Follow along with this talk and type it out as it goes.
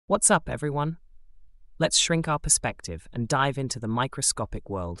What's up, everyone? Let's shrink our perspective and dive into the microscopic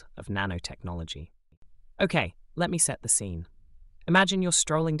world of nanotechnology. Okay, let me set the scene. Imagine you're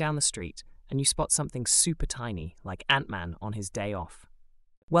strolling down the street and you spot something super tiny, like Ant-Man on his day off.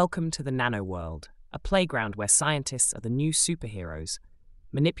 Welcome to the nano world, a playground where scientists are the new superheroes,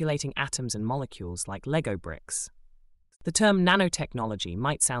 manipulating atoms and molecules like Lego bricks. The term nanotechnology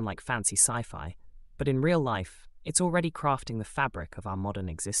might sound like fancy sci-fi, but in real life, it's already crafting the fabric of our modern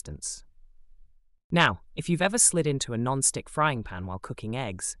existence. Now, if you've ever slid into a non-stick frying pan while cooking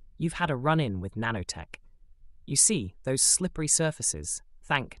eggs, you've had a run-in with nanotech. You see, those slippery surfaces,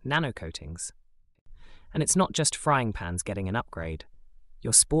 thank nanocoatings. And it's not just frying pans getting an upgrade.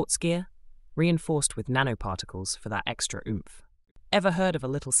 Your sports gear, reinforced with nanoparticles for that extra oomph. Ever heard of a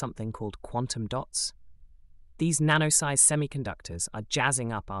little something called quantum dots? These nano-sized semiconductors are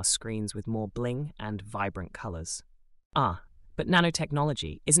jazzing up our screens with more bling and vibrant colors. But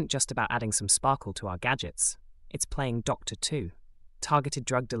nanotechnology isn't just about adding some sparkle to our gadgets. It's playing Doctor too. Targeted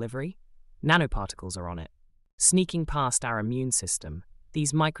drug delivery? Nanoparticles are on it. Sneaking past our immune system,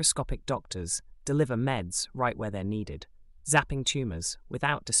 these microscopic doctors deliver meds right where they're needed, zapping tumors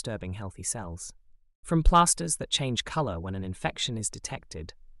without disturbing healthy cells. From plasters that change color when an infection is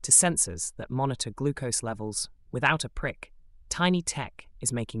detected, to sensors that monitor glucose levels without a prick, tiny tech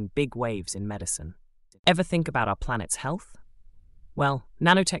is making big waves in medicine. Ever think about our planet's health? Well,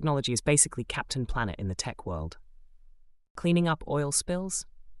 nanotechnology is basically Captain Planet in the tech world. Cleaning up oil spills?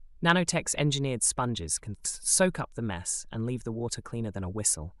 Nanotech's engineered sponges can soak up the mess and leave the water cleaner than a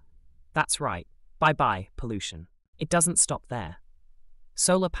whistle. That's right, bye-bye pollution. It doesn't stop there.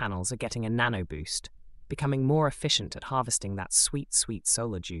 Solar panels are getting a nano boost, becoming more efficient at harvesting that sweet, sweet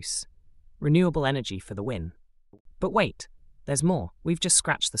solar juice. Renewable energy for the win. But wait, there's more. We've just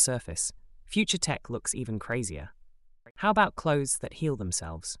scratched the surface. Future tech looks even crazier. How about clothes that heal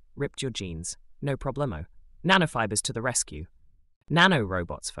themselves? Ripped your jeans? No problemo. Nanofibers to the rescue.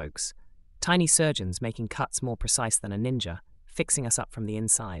 Nano-robots, folks. Tiny surgeons making cuts more precise than a ninja, fixing us up from the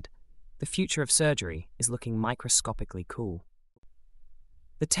inside. The future of surgery is looking microscopically cool.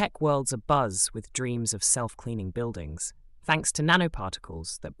 The tech world's abuzz with dreams of self-cleaning buildings, thanks to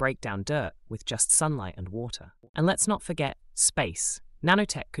nanoparticles that break down dirt with just sunlight and water. And let's not forget space.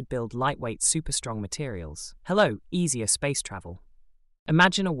 Nanotech could build lightweight, super-strong materials. Hello, easier space travel.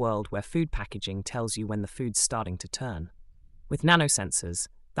 Imagine a world where food packaging tells you when the food's starting to turn. With nanosensors,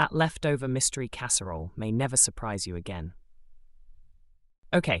 that leftover mystery casserole may never surprise you again.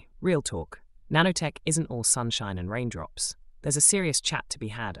 Okay, real talk. Nanotech isn't all sunshine and raindrops. There's a serious chat to be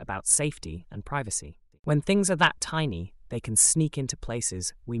had about safety and privacy. When things are that tiny, they can sneak into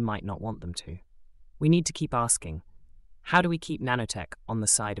places we might not want them to. We need to keep asking, how do we keep nanotech on the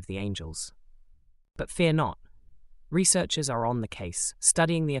side of the angels? But fear not. Researchers are on the case,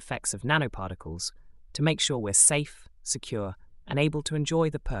 studying the effects of nanoparticles to make sure we're safe, secure, and able to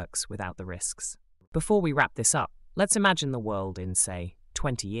enjoy the perks without the risks. Before we wrap this up, let's imagine the world in, say,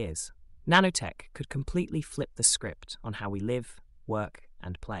 20 years. Nanotech could completely flip the script on how we live, work,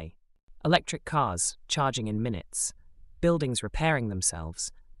 and play. Electric cars charging in minutes, buildings repairing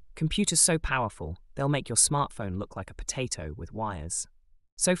themselves, computers so powerful they'll make your smartphone look like a potato with wires.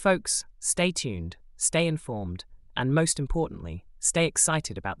 So folks, stay tuned, stay informed, and most importantly, stay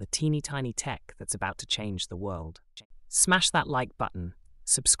excited about the teeny tiny tech that's about to change the world. Smash that like button,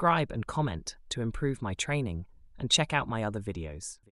 subscribe and comment to improve my training, and check out my other videos.